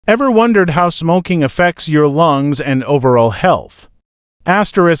Ever wondered how smoking affects your lungs and overall health?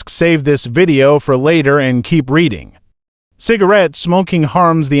 Save this video for later and keep reading. Cigarette smoking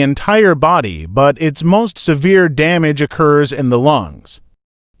harms the entire body, but its most severe damage occurs in the lungs.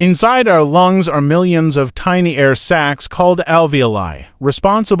 Inside our lungs are millions of tiny air sacs called alveoli,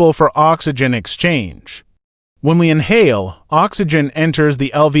 responsible for oxygen exchange. When we inhale, oxygen enters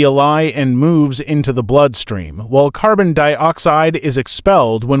the alveoli and moves into the bloodstream, while carbon dioxide is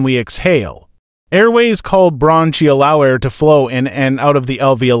expelled when we exhale. Airways called bronchi allow air to flow in and out of the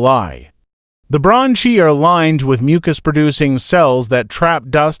alveoli. The bronchi are lined with mucus-producing cells that trap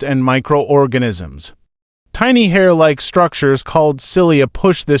dust and microorganisms. Tiny hair-like structures called cilia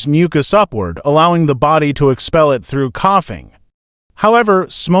push this mucus upward, allowing the body to expel it through coughing. However,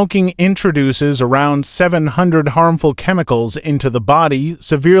 smoking introduces around 700 harmful chemicals into the body,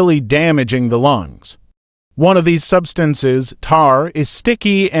 severely damaging the lungs. One of these substances, tar, is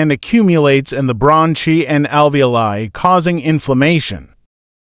sticky and accumulates in the bronchi and alveoli, causing inflammation.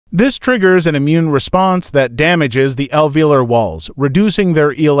 This triggers an immune response that damages the alveolar walls, reducing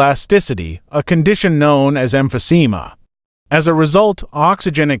their elasticity, a condition known as emphysema. As a result,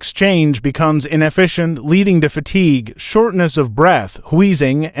 oxygen exchange becomes inefficient, leading to fatigue, shortness of breath,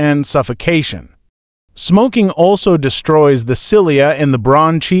 wheezing, and suffocation. Smoking also destroys the cilia in the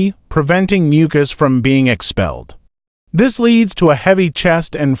bronchi, preventing mucus from being expelled. This leads to a heavy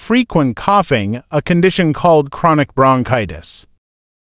chest and frequent coughing, a condition called chronic bronchitis.